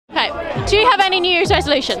Do you have any New Year's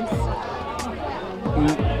resolutions?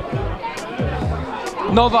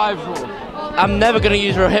 Not that I've thought. I'm never going to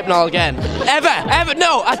use Rohypnol again. Ever,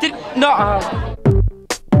 no, I did not.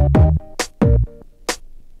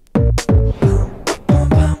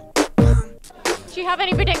 Do you have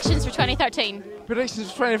any predictions for 2013?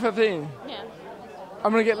 Predictions for 2015? Yeah.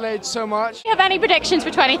 I'm gonna get laid so much. Do you have any predictions for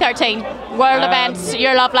 2013? World events,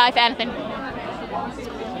 your love life, anything?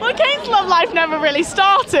 Well, Kane's love life never really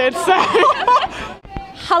started, so...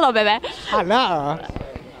 Hello, baby. Hello.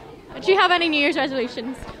 Do you have any New Year's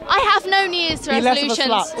resolutions? I have no New Year's Be less of a resolutions.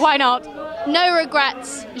 slut. Why not? No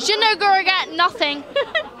regrets. Je ne regrette nothing.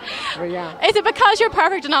 Is it because you're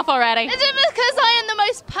perfect enough already? Is it because I am the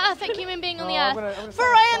most perfect human being on the earth? For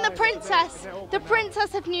I am the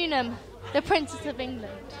princess of Newnham, the princess of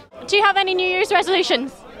England. Do you have any New Year's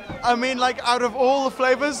resolutions? I mean, like, out of all the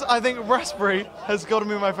flavours, I think raspberry has got to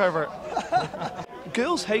be my favourite.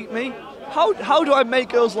 Girls hate me. How do I make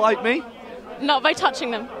girls like me? Not by touching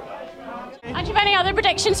them. And do you have any other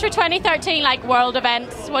predictions for 2013, like world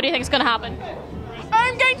events? What do you think is going to happen?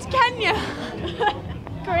 I'm going to Kenya.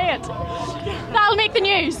 Great. That'll make the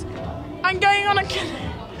news. I'm going on a canoe.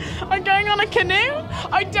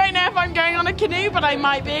 I don't know if I'm going on a canoe, but I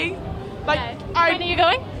might be. Like, when are you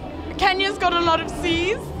going? Kenya's got a lot of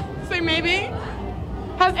seas, so maybe.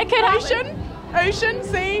 It could happen. Ocean,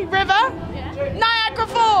 sea, river, Niagara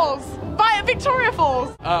Falls, Victoria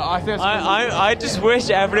Falls. I just wish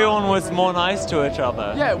everyone was more nice to each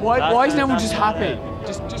other. Yeah, why isn't everyone just happy?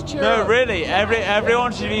 Just chill. No, really,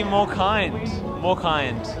 everyone should be more kind. More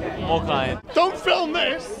kind. More kind. Don't film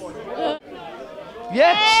this!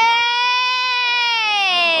 Yes!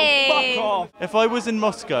 Hey! Fuck off! If I was in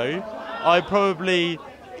Moscow, I'd probably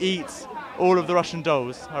eat all of the Russian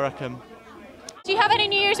dolls, I reckon. Do you have any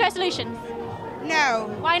New Year's resolutions? No.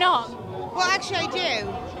 Why not? Well, actually I do.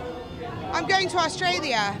 I'm going to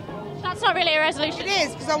Australia. That's not really a resolution. It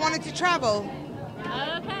is, because I wanted to travel.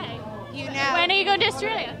 Okay. You know. When are you going to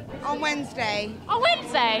Australia? On Wednesday. On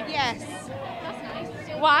Wednesday? Yes. That's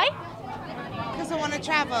nice. Why? Because I want to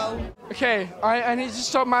travel. Okay, I need to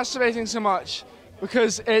stop masturbating so much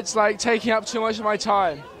because it's like taking up too much of my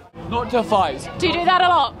time. Not to fight. Do you do that a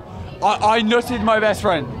lot? I nutted my best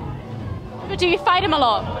friend. But do you fight him a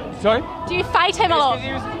lot? Sorry? Do you fight him a lot?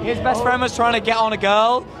 His best friend was trying to get on a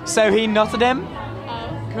girl, so he nutted him.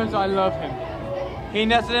 Because I love him. He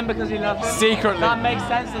nutted him because he loves him. Secretly. That makes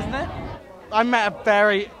sense, doesn't it? I met a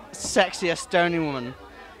very sexy Estonian woman,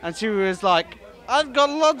 and she was like, I've got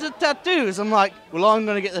lots of tattoos. I'm like, well, I'm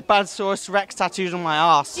going to get the Badsaurus Rex tattoos on my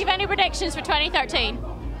arse. Do you have any predictions for 2013?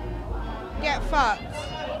 Get fucked.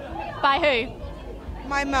 By who?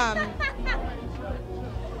 My mum.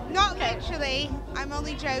 Not literally. I'm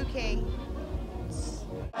only joking.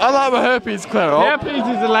 I like my herpes clear up. Herpes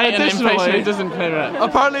is a latent infection, it doesn't clear it.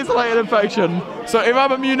 Apparently it's a latent infection, so if I'm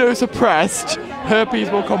immunosuppressed, herpes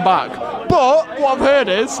will come back. But what I've heard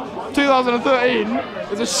is 2013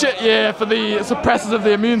 is a shit year for the suppressors of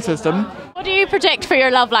the immune system. What do you predict for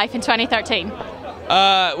your love life in 2013?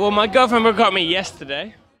 Well, my girlfriend broke up with me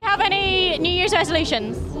yesterday. Do you have any New Year's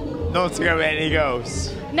resolutions? Not to go with any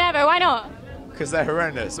girls. Never, why not? Because they're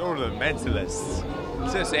horrendous, all of them, mentalists.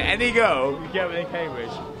 Seriously, any girl you get with in Cambridge,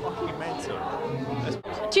 fucking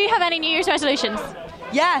mental. Do you have any New Year's resolutions?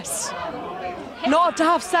 Yes. Not to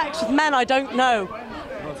have sex with men I don't know.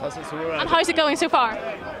 And how's it going so far?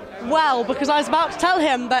 Well, because I was about to tell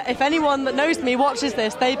him that if anyone that knows me watches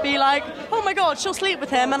this, they'd be like, oh my god, she'll sleep with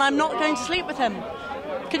him and I'm not going to sleep with him.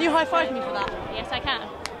 Can you high-five me for that? Yes, I can.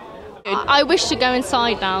 I wish to go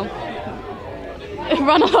inside now.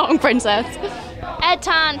 Run along, princess. Ed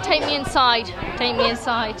Tan, take me inside. Take me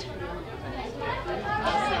inside.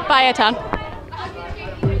 Bye, Etan.